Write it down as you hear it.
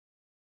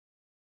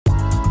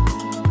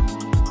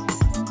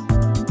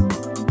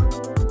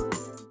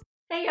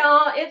Hey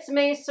y'all, it's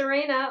me,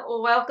 Serena.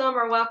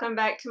 Welcome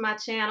back to my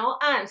channel.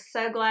 I'm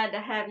so glad to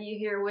have you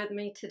here with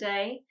me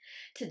today.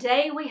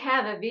 Today we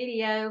have a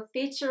video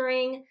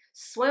featuring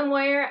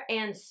swimwear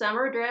and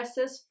summer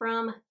dresses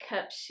from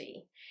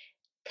Cupshe.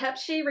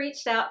 Cupshe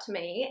reached out to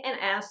me and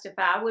asked if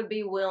I would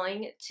be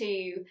willing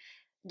to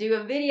do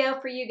a video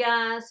for you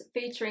guys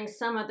featuring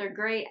some of their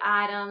great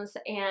items,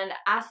 and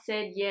I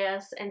said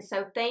yes. And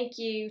so thank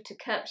you to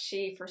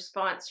Cupshe for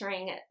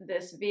sponsoring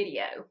this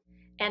video.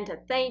 And to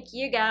thank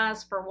you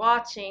guys for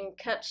watching,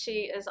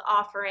 Cupshe is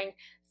offering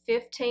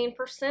 15%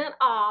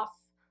 off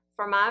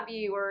for my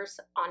viewers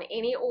on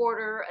any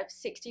order of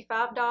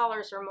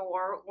 $65 or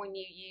more when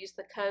you use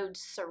the code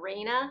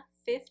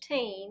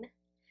Serena15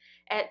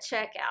 at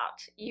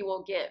checkout. You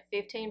will get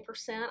 15%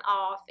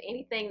 off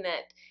anything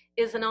that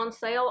isn't on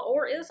sale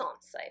or is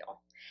on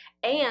sale.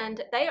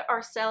 And they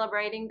are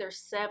celebrating their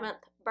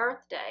 7th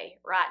birthday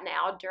right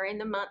now during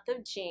the month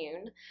of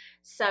June.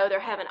 So they're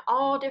having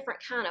all different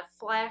kind of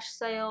flash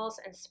sales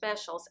and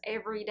specials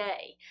every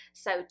day.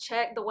 So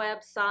check the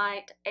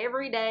website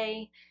every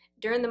day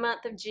during the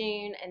month of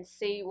June and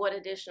see what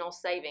additional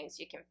savings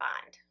you can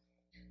find.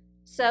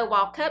 So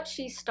while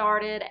Cupshe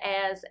started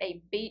as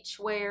a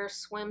beachwear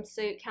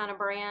swimsuit kind of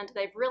brand,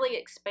 they've really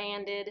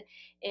expanded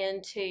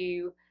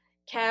into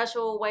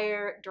casual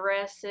wear,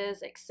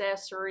 dresses,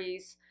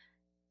 accessories,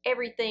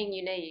 everything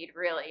you need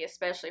really,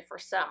 especially for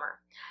summer.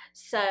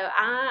 So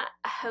I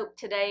hope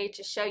today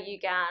to show you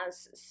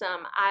guys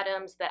some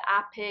items that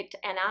I picked,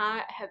 and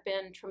I have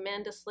been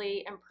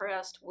tremendously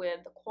impressed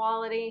with the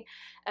quality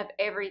of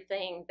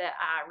everything that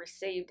I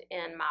received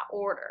in my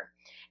order.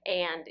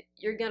 And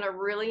you're gonna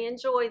really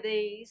enjoy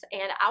these,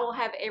 and I will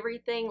have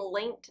everything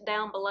linked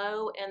down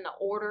below in the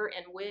order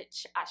in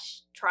which I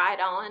tried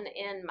on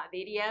in my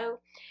video,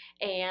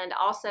 and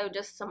also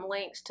just some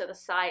links to the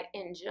site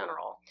in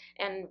general.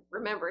 And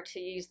remember to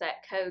use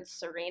that code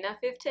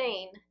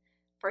Serena15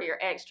 for your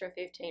extra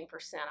 15%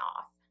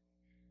 off.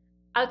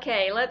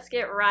 Okay, let's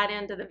get right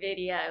into the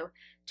video.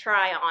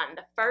 Try on.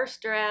 The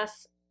first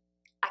dress,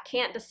 I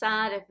can't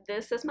decide if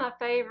this is my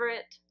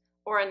favorite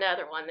or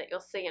another one that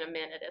you'll see in a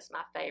minute is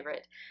my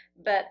favorite,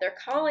 but they're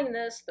calling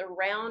this the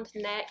round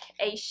neck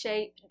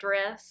A-shaped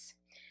dress.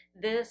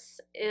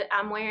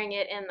 I'm wearing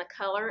it in the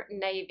color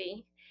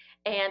navy,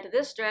 and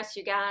this dress,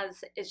 you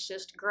guys, is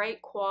just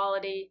great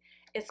quality.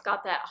 It's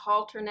got that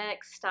halter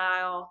neck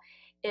style.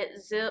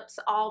 It zips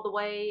all the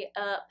way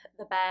up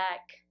the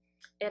back.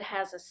 It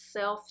has a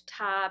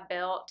self-tie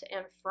belt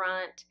in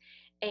front,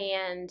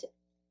 and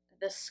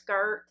the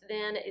skirt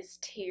then is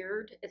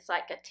tiered. It's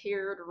like a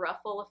tiered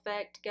ruffle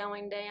effect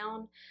going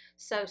down.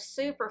 So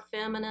super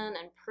feminine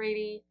and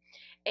pretty.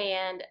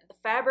 And the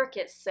fabric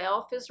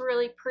itself is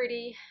really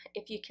pretty.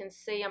 If you can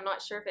see, I'm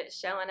not sure if it's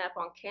showing up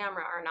on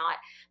camera or not,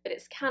 but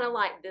it's kind of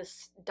like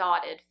this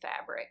dotted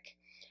fabric.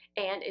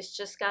 And it's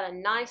just got a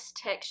nice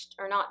texture,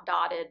 or not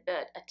dotted,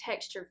 but a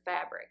textured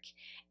fabric.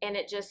 And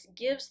it just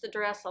gives the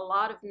dress a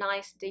lot of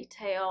nice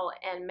detail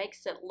and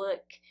makes it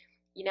look,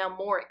 you know,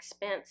 more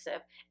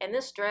expensive. And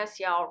this dress,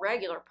 y'all,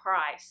 regular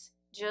price,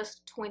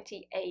 just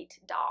 $28.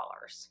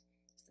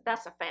 So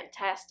that's a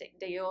fantastic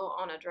deal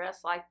on a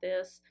dress like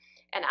this.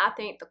 And I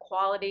think the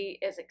quality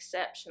is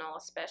exceptional,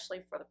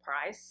 especially for the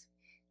price.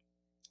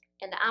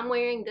 And I'm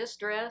wearing this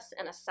dress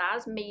in a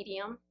size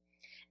medium,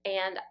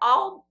 and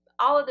all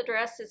of the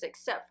dresses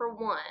except for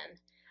one,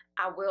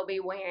 I will be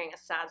wearing a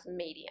size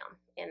medium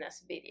in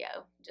this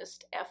video,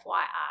 just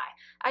FYI.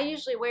 I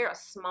usually wear a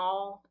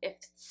small if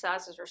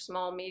sizes are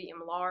small,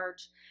 medium,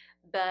 large,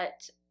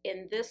 but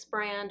in this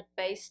brand,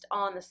 based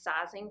on the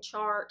sizing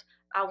chart,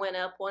 I went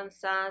up one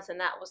size, and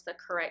that was the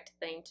correct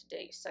thing to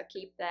do. So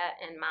keep that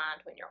in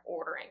mind when you're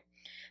ordering.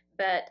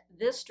 But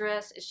this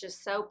dress is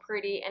just so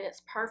pretty, and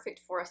it's perfect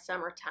for a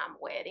summertime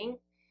wedding.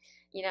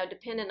 You know,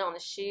 depending on the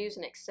shoes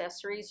and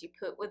accessories you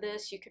put with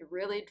this, you could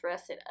really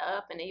dress it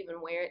up and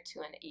even wear it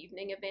to an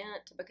evening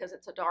event because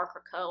it's a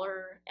darker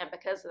color, and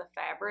because of the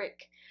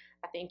fabric,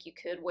 I think you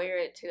could wear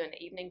it to an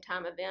evening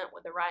time event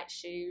with the right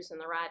shoes and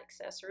the right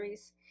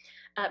accessories.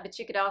 But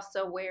you could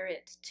also wear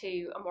it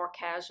to a more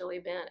casual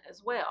event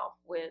as well,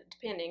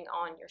 depending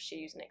on your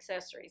shoes and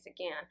accessories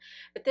again.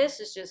 But this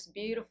is just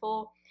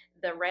beautiful.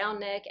 The round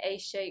neck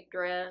A-shaped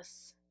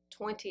dress,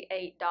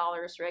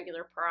 $28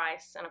 regular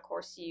price, and of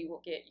course you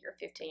will get your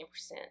 15%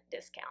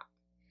 discount.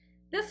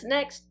 This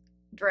next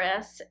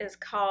dress is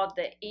called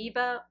the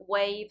Eva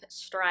Wave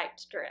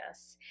Striped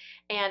dress,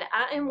 and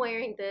I am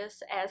wearing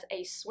this as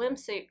a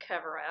swimsuit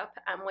cover-up.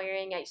 I'm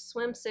wearing a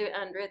swimsuit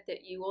under it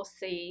that you will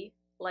see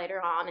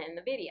later on in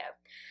the video.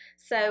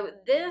 So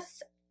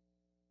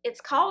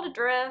it's called a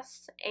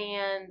dress,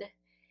 and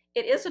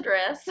it is a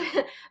dress,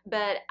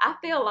 but I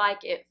feel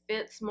like it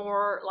fits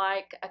more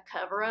like a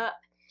cover-up.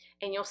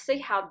 And you'll see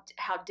how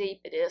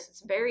deep it is.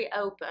 It's very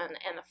open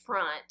in the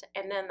front,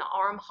 and then the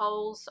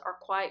armholes are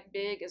quite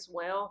big as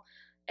well.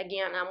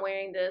 Again, I'm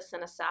wearing this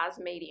in a size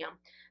medium,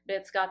 but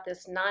it's got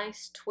this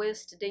nice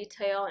twist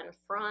detail in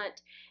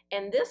front,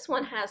 and this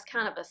one has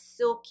kind of a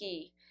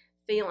silky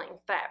feeling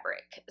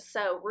fabric.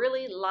 So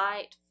really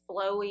light,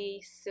 flowy,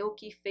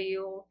 silky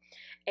feel.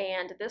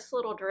 And this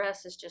little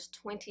dress is just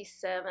 $27.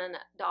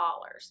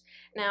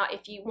 Now,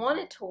 if you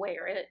wanted to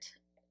wear it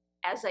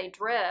as a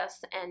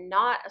dress and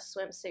not a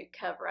swimsuit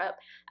cover-up,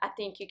 I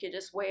think you could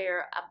just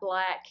wear a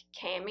black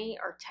cami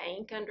or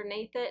tank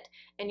underneath it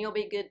and you'll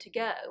be good to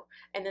go.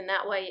 And then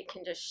that way it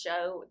can just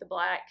show, the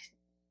black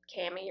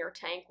cami or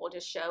tank will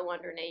just show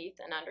underneath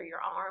and under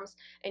your arms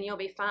and you'll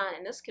be fine.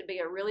 And this could be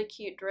a really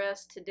cute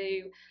dress to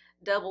do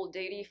double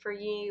duty for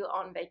you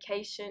on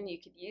vacation. You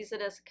could use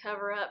it as a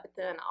cover-up, but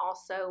then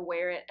also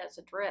wear it as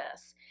a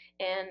dress.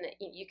 And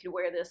you could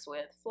wear this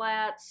with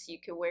flats, you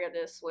could wear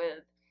this with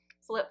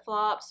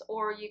flip-flops,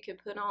 or you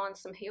could put on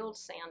some heeled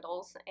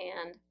sandals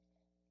and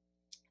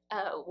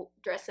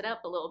dress it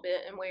up a little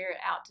bit and wear it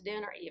out to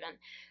dinner even.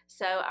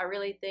 So I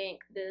really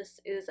think this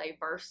is a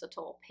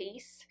versatile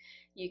piece.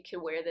 You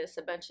could wear this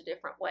a bunch of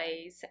different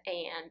ways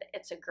and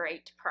it's a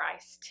great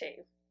price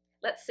too.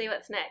 Let's see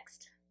what's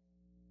next.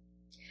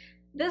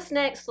 This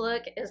next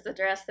look is the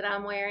dress that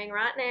I'm wearing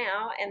right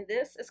now, and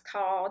this is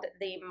called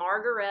the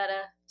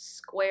Margaretta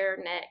Square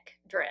Neck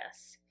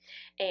Dress.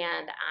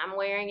 And I'm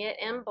wearing it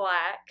in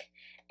black,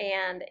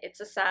 and it's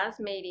a size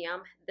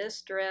medium.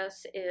 This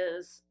dress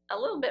is a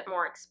little bit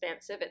more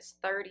expensive. It's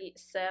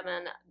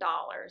 $37.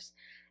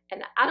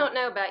 And I don't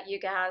know about you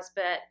guys,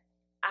 but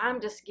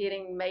I'm just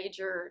getting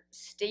major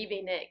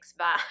Stevie Nicks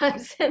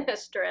vibes in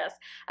this dress.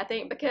 I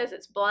think because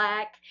it's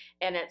black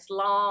and it's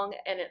long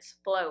and it's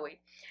flowy.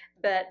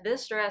 But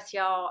this dress,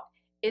 y'all,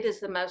 it is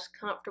the most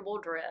comfortable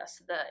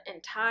dress. The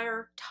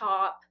entire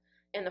top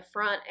in the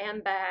front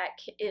and back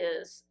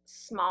is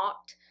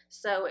smocked,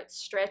 so it's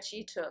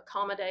stretchy to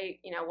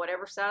accommodate, you know,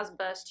 whatever size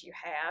bust you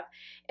have.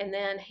 And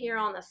then here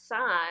on the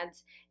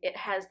sides, it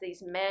has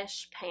these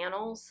mesh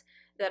panels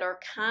that are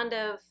kind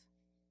of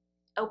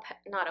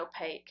not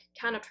opaque,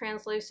 kind of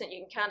translucent.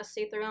 You can kind of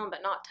see through them,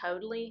 but not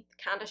totally.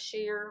 Kind of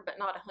sheer, but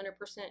not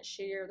 100%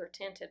 sheer. They're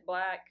tinted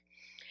black.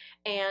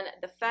 And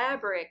the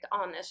fabric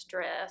on this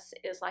dress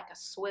is like a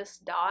Swiss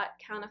dot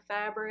kind of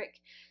fabric.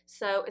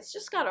 So it's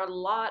just got a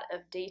lot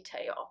of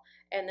detail.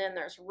 And then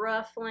there's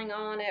ruffling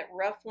on it,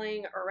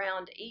 ruffling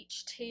around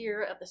each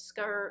tier of the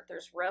skirt.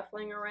 There's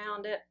ruffling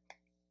around it.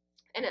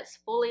 And it's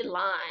fully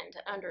lined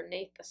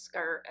underneath the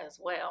skirt as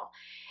well.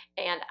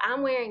 And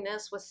I'm wearing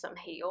this with some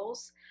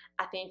heels.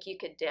 I think you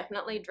could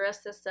definitely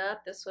dress this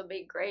up. This would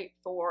be great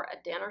for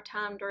a dinner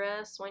time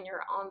dress when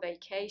you're on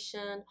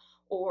vacation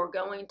or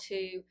going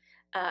to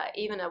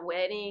even a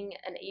wedding,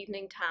 an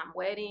evening time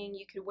wedding.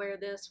 You could wear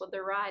this with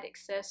the right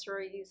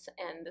accessories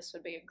and this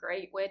would be a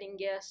great wedding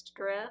guest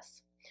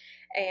dress.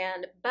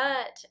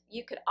 But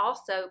you could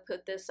also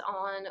put this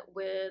on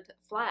with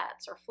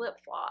flats or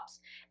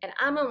flip-flops. And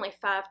I'm only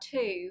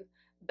 5'2",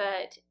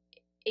 but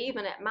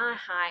even at my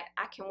height,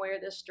 I can wear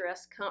this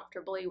dress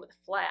comfortably with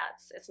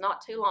flats. It's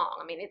not too long.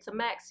 I mean, it's a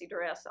maxi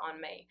dress on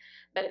me,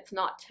 but it's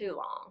not too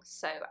long.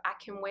 So I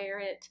can wear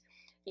it,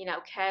 you know,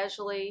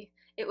 casually.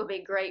 It would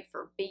be great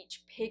for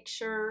beach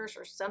pictures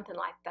or something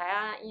like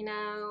that, you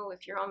know.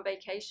 If you're on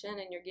vacation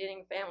and you're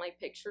getting family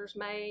pictures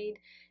made,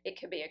 it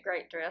could be a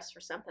great dress for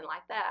something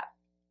like that.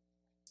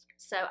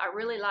 So I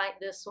really like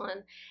this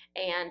one,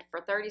 and for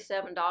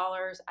 $37,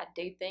 I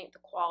do think the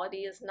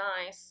quality is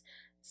nice.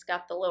 It's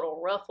got the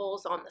little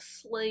ruffles on the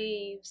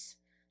sleeves,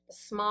 the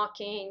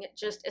smocking,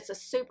 it's a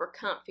super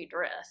comfy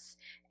dress.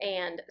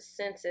 And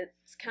since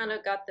it's kind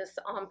of got this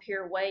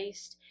empire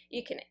waist,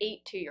 you can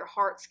eat to your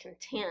heart's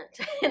content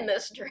in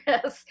this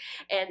dress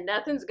and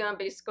nothing's going to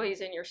be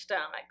squeezing your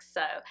stomach.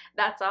 So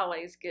that's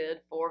always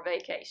good for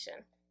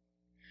vacation.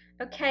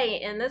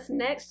 Okay, in this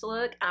next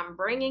look, I'm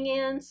bringing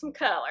in some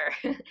color.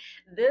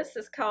 This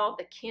is called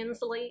the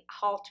Kinsley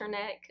halter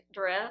neck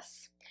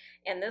dress.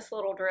 And this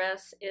little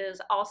dress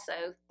is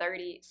also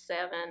 $37.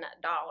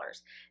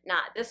 Now,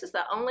 this is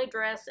the only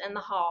dress in the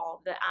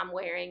haul that I'm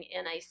wearing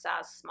in a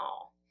size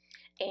small.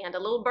 And a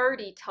little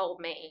birdie told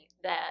me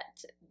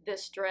that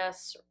this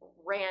dress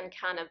ran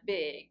kind of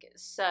big.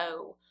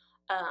 So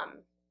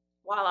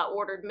while I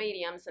ordered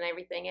mediums and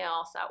everything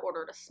else, I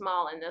ordered a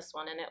small in this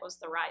one, and it was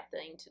the right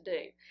thing to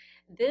do.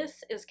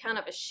 This is kind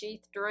of a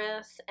sheath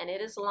dress, and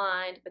it is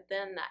lined, but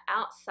then the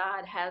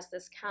outside has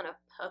this kind of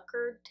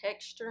puckered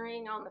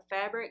texturing on the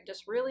fabric,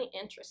 just really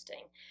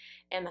interesting.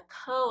 And the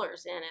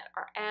colors in it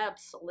are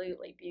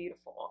absolutely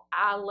beautiful.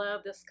 I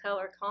love this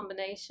color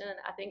combination.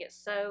 I think it's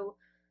so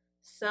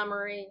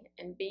summery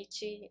and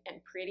beachy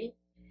and pretty.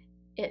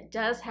 It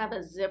does have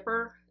a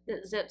zipper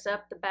that zips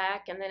up the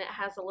back, and then it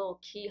has a little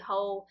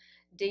keyhole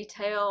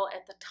detail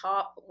at the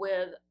top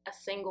with a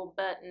single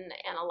button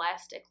and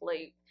elastic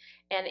loop.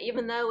 And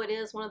even though it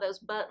is one of those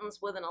buttons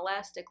with an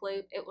elastic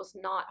loop, it was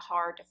not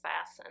hard to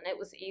fasten. It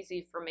was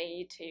easy for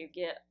me to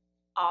get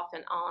off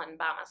and on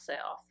by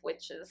myself,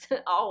 which is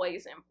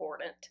always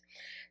important.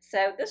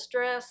 So this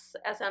dress,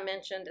 as I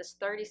mentioned, is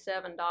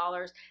 $37.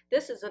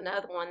 This is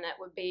another one that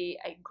would be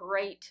a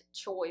great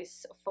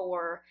choice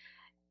for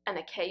an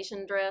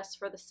occasion dress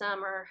for the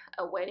summer,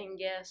 a wedding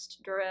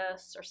guest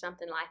dress or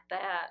something like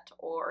that,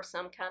 or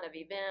some kind of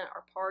event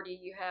or party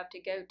you have to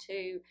go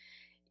to.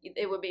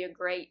 it would be a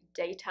great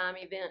daytime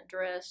event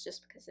dress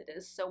just because it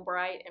is so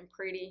bright and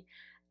pretty.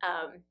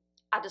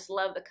 I just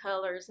love the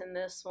colors in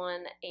this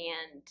one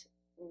and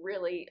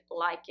really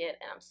like it,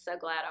 and I'm so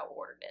glad I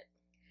ordered it.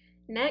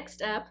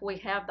 Next up, we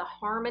have the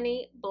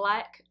Harmony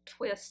Black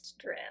Twist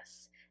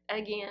dress,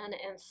 again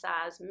in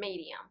size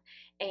medium,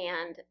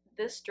 and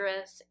this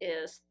dress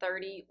is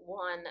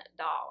 $31.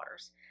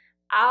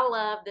 I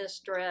love this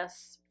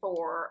dress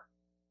for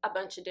a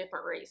bunch of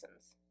different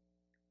reasons.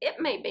 It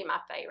may be my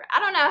favorite. I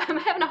don't know.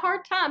 I'm having a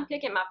hard time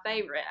picking my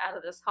favorite out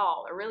of this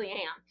haul. I really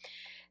am.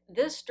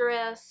 This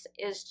dress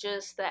is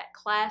just that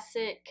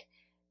classic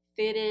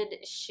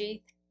fitted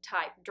sheath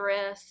type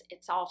dress.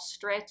 It's all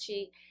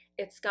stretchy.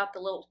 It's got the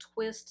little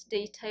twist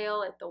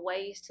detail at the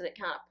waist that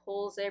kind of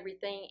pulls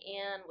everything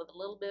in with a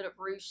little bit of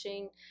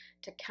ruching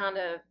to kind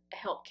of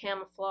help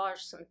camouflage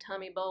some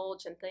tummy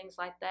bulge and things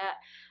like that.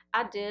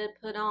 I did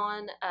put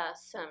on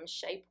some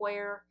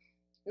shapewear,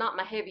 not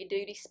my heavy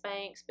duty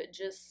Spanx, but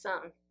just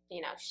some,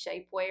 you know,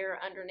 shapewear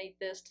underneath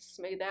this to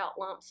smooth out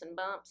lumps and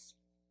bumps.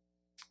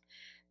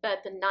 But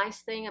the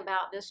nice thing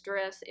about this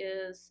dress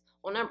is,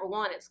 well, number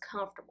one, it's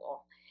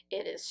comfortable.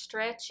 It is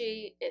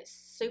stretchy, it's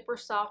super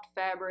soft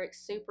fabric,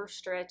 super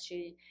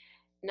stretchy.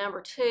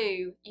 Number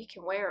two, you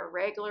can wear a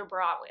regular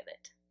bra with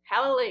it.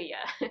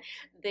 Hallelujah.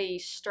 The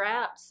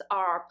straps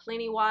are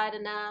plenty wide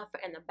enough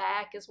and the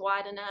back is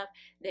wide enough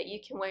that you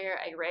can wear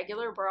a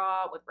regular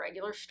bra with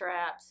regular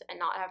straps and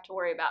not have to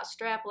worry about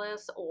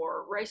strapless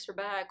or racer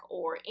back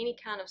or any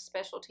kind of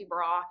specialty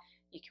bra.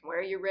 You can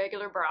wear your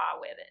regular bra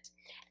with it.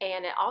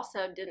 And it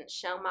also didn't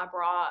show my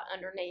bra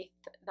underneath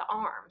the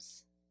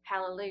arms.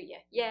 Hallelujah.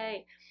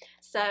 Yay.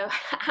 So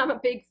I'm a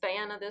big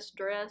fan of this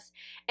dress,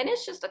 and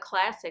it's just a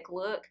classic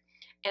look.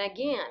 And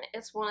again,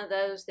 it's one of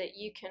those that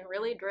you can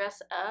really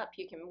dress up.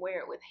 You can wear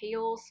it with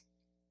heels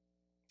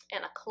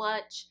and a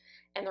clutch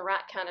and the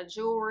right kind of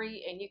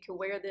jewelry, and you can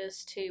wear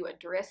this to a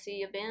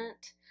dressy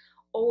event,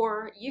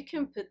 or you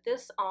can put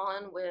this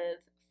on with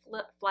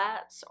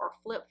flats or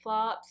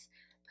flip-flops,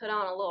 put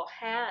on a little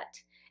hat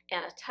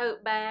and a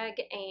tote bag,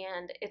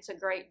 and it's a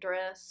great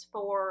dress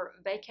for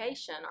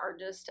vacation or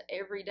just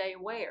everyday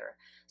wear.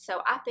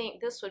 So I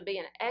think this would be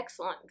an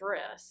excellent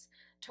dress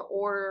to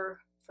order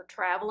for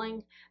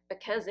traveling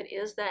because it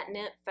is that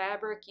knit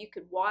fabric. You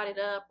could wad it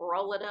up,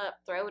 roll it up,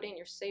 throw it in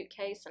your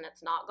suitcase, and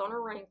it's not going to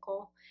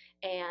wrinkle,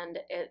 and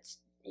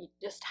you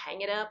just hang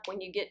it up when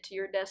you get to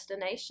your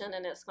destination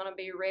and it's going to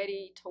be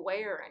ready to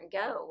wear and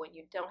go, and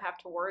you don't have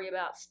to worry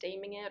about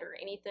steaming it or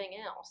anything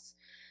else.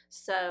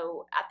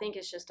 So I think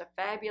it's just a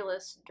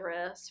fabulous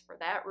dress for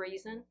that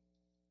reason.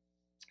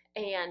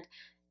 And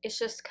it's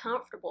just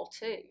comfortable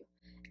too.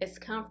 It's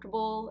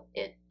comfortable,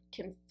 it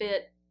can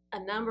fit a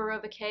number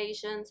of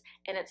occasions,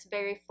 and it's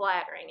very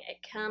flattering. It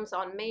comes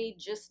on me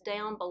just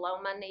down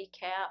below my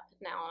kneecap.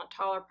 Now on a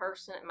taller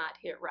person it might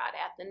hit right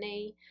at the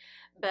knee,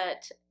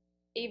 but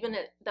even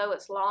though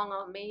it's long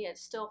on me,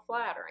 it's still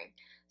flattering.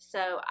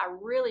 So I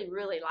really,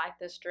 really like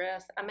this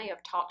dress. I may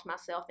have talked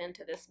myself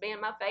into this being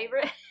my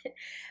favorite,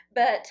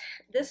 but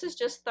this is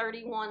just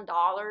 $31,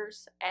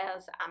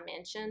 as I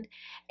mentioned.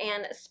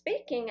 And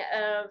speaking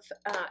of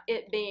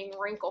it being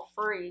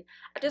wrinkle-free,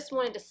 I just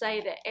wanted to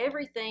say that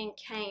everything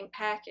came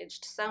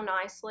packaged so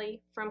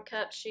nicely from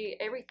Cupshe.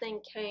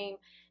 Everything came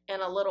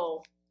in a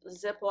little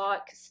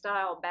Ziploc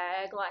style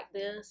bag like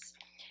this,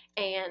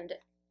 and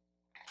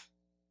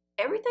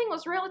everything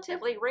was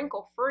relatively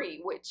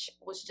wrinkle-free, which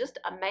was just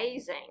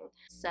amazing.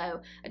 So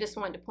I just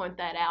wanted to point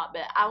that out.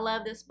 But I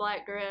love this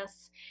black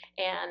dress,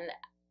 and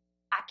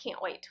I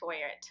can't wait to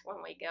wear it when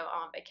we go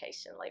on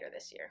vacation later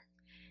this year.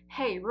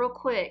 Hey, real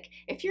quick,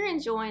 if you're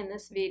enjoying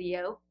this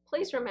video,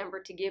 please remember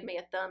to give me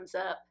a thumbs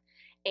up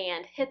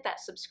and hit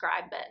that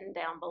subscribe button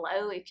down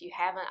below if you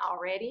haven't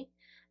already.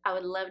 I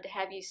would love to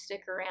have you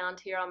stick around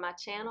here on my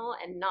channel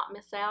and not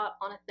miss out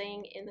on a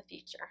thing in the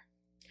future.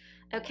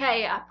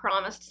 Okay, I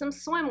promised some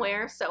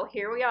swimwear, so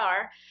here we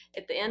are.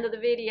 At the end of the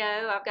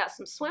video, I've got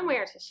some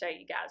swimwear to show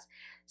you guys.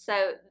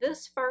 So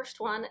this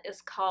first one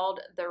is called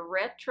the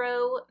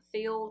Retro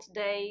Field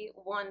Day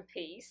One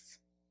Piece.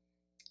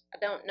 I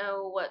don't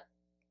know what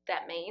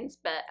that means,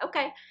 but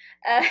okay.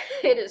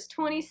 It is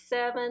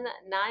 $27.99,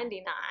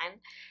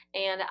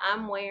 and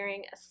I'm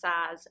wearing a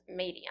size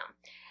medium.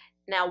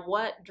 Now,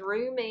 what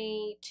drew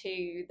me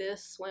to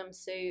this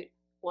swimsuit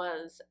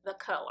was the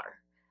color.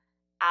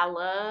 I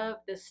love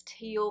this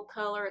teal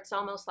color. It's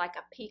almost like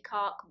a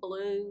peacock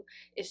blue.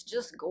 It's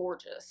just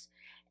gorgeous.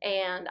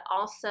 And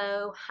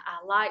also,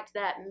 I liked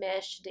that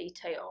mesh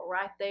detail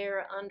right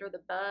there under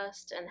the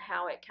bust and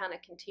how it kind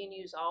of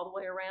continues all the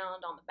way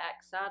around on the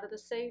back side of the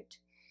suit.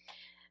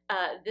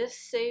 This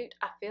suit,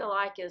 I feel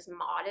like, is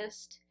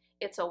modest.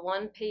 It's a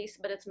one piece,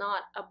 but it's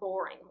not a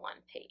boring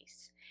one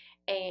piece.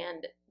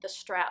 And the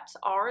straps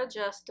are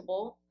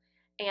adjustable.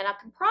 And I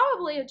can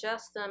probably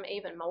adjust them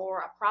even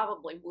more. I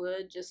probably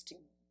would, just to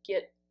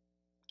get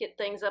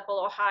things up a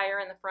little higher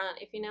in the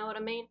front, if you know what I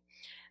mean.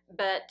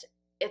 But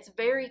it's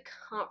very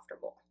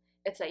comfortable.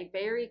 It's a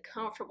very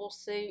comfortable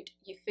suit.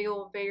 You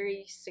feel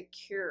very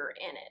secure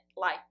in it,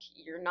 like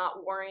you're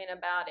not worrying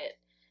about it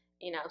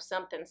you know,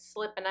 something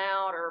slipping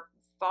out or,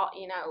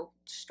 you know,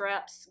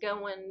 straps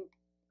going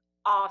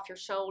off your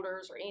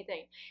shoulders or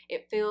anything.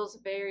 It feels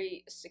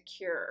very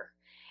secure,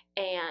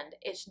 and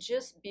it's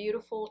just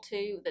beautiful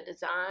too, the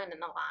design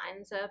and the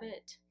lines of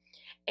it.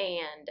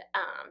 And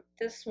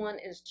this one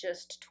is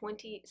just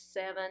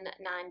 $27.99,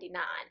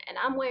 and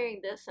I'm wearing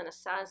this in a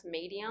size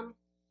medium.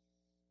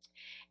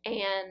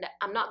 And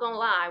I'm not gonna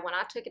lie, when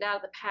I took it out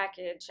of the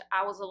package,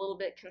 I was a little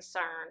bit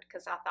concerned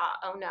because I thought,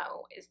 oh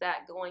no, is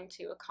that going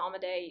to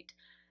accommodate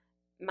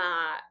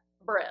my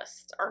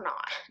breasts or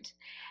not?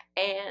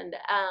 And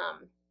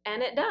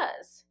it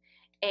does.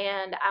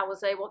 And I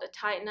was able to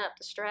tighten up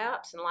the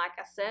straps, and like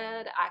I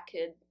said, I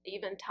could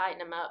even tighten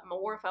them up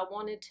more if I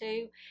wanted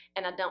to,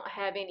 and I don't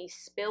have any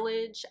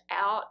spillage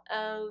out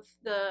of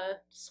the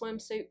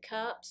swimsuit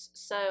cups,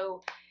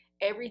 so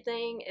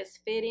everything is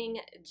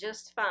fitting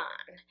just fine.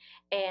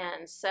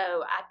 And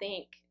so I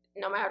think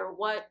no matter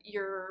what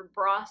your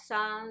bra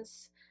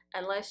size,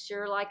 unless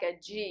you're like a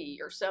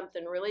G or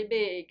something really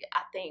big,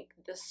 I think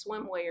the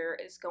swimwear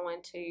is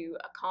going to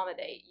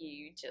accommodate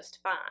you just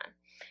fine.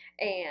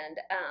 And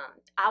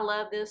I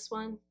love this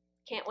one.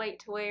 Can't wait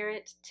to wear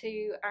it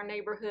to our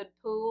neighborhood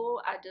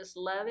pool. I just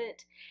love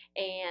it.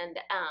 And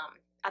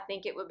I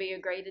think it would be a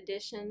great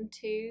addition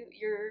to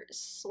your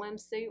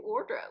swimsuit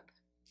wardrobe.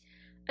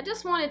 I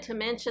just wanted to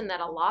mention that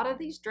a lot of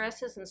these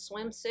dresses and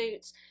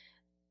swimsuits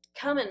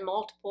come in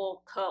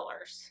multiple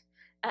colors,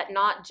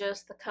 not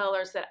just the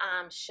colors that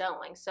I'm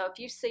showing. So if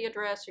you see a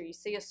dress or you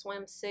see a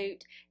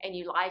swimsuit and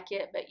you like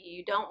it, but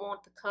you don't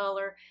want the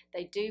color,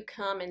 they do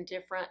come in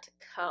different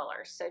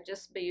colors. So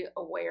just be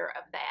aware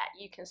of that.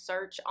 You can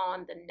search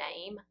on the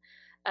name,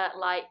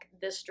 like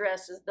this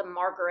dress is the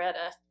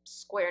Margaretta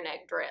square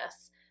neck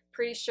dress.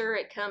 Pretty sure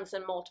it comes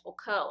in multiple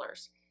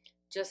colors.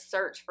 Just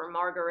search for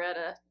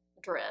Margaretta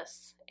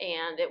dress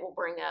and it will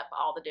bring up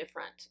all the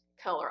different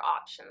color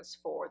options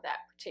for that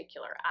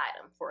particular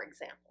item, for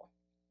example.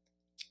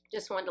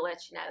 Just wanted to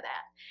let you know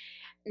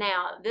that.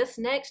 Now, this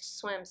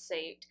next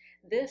swimsuit,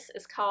 this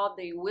is called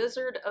the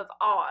Wizard of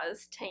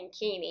Oz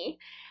Tankini,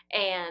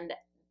 and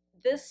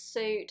this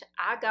suit,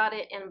 I got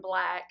it in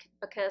black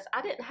because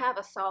I didn't have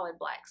a solid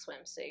black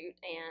swimsuit,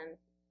 and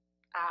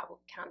I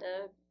kind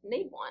of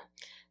need one.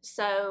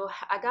 So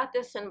I got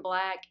this in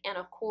black, and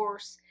of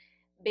course,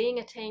 being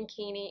a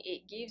tankini,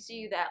 it gives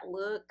you that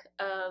look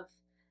of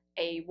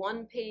a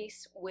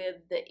one-piece with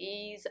the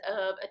ease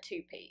of a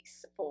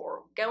two-piece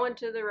for going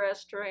to the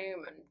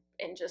restroom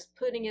and just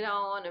putting it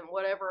on and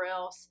whatever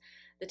else.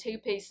 The two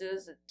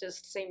pieces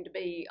just seem to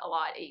be a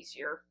lot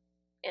easier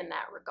in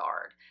that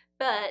regard.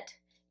 But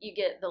you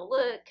get the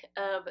look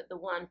of the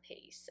one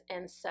piece,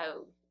 and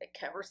so it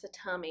covers the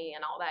tummy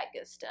and all that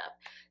good stuff.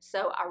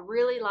 So I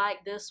really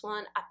like this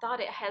one. I thought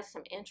it has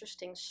some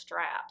interesting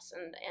straps,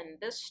 and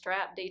this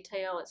strap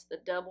detail, it's the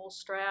double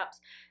straps,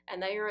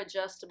 and they are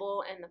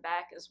adjustable in the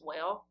back as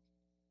well,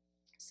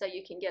 so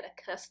you can get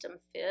a custom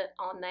fit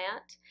on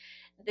that.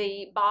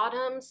 The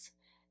bottoms,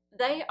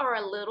 they are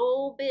a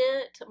little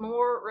bit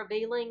more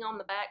revealing on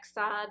the back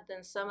side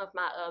than some of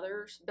my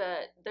others,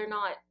 but they're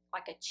not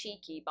like a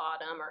cheeky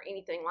bottom or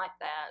anything like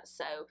that,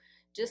 so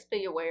just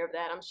be aware of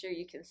that. I'm sure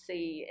you can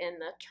see in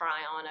the try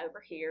on over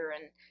here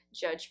and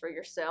judge for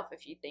yourself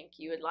if you think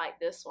you would like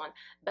this one.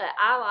 But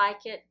I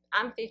like it.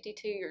 I'm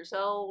 52 years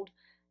old.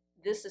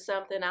 This is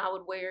something I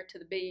would wear to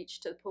the beach,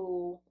 to the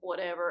pool,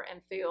 whatever,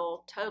 and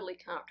feel totally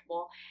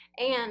comfortable.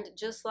 And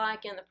just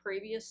like in the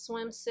previous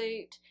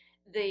swimsuit,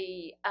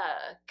 the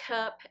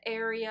cup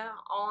area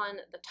on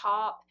the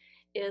top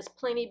is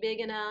plenty big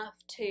enough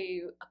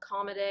to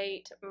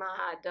accommodate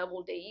my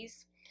double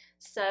D's.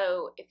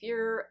 So if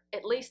you're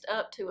at least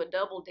up to a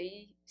double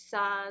D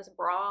size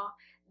bra,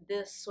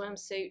 this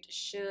swimsuit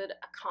should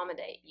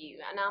accommodate you.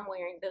 And I'm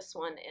wearing this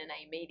one in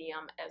a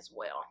medium as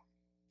well.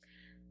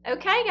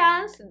 Okay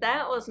guys,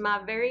 that was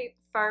my very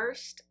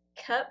first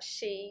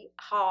Cupshe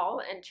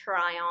haul and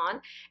try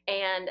on.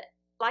 And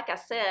like I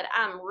said,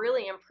 I'm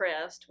really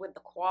impressed with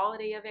the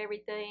quality of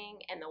everything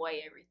and the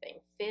way everything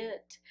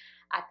fit.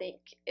 I think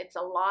it's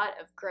a lot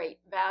of great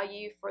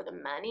value for the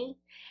money.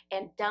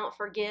 And don't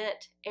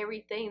forget,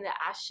 everything that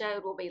I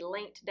showed will be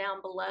linked down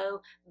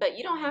below, but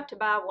you don't have to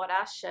buy what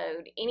I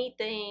showed.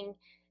 Anything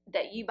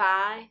that you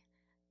buy,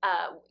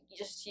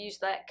 just use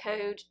that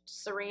code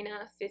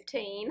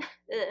Serena15.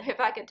 If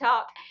I could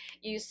talk,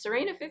 use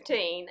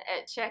Serena15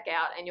 at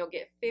checkout and you'll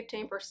get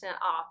 15%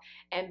 off.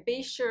 And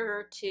be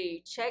sure to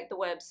check the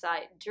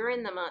website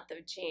during the month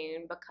of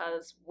June,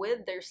 because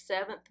with their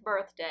 7th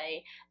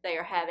birthday, they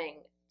are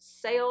having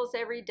sales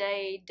every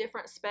day,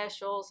 different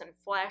specials and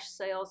flash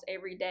sales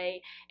every day,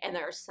 and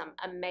there's some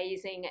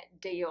amazing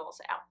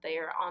deals out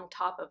there on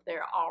top of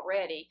their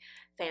already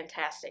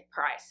fantastic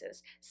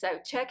prices. So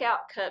check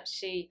out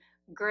Cupshe.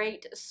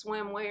 Great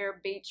swimwear,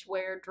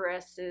 beachwear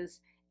dresses,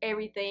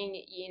 everything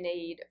you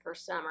need for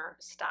summer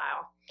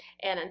style.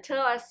 And until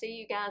I see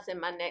you guys in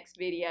my next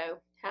video,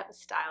 have a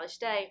stylish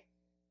day.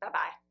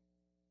 Bye-bye.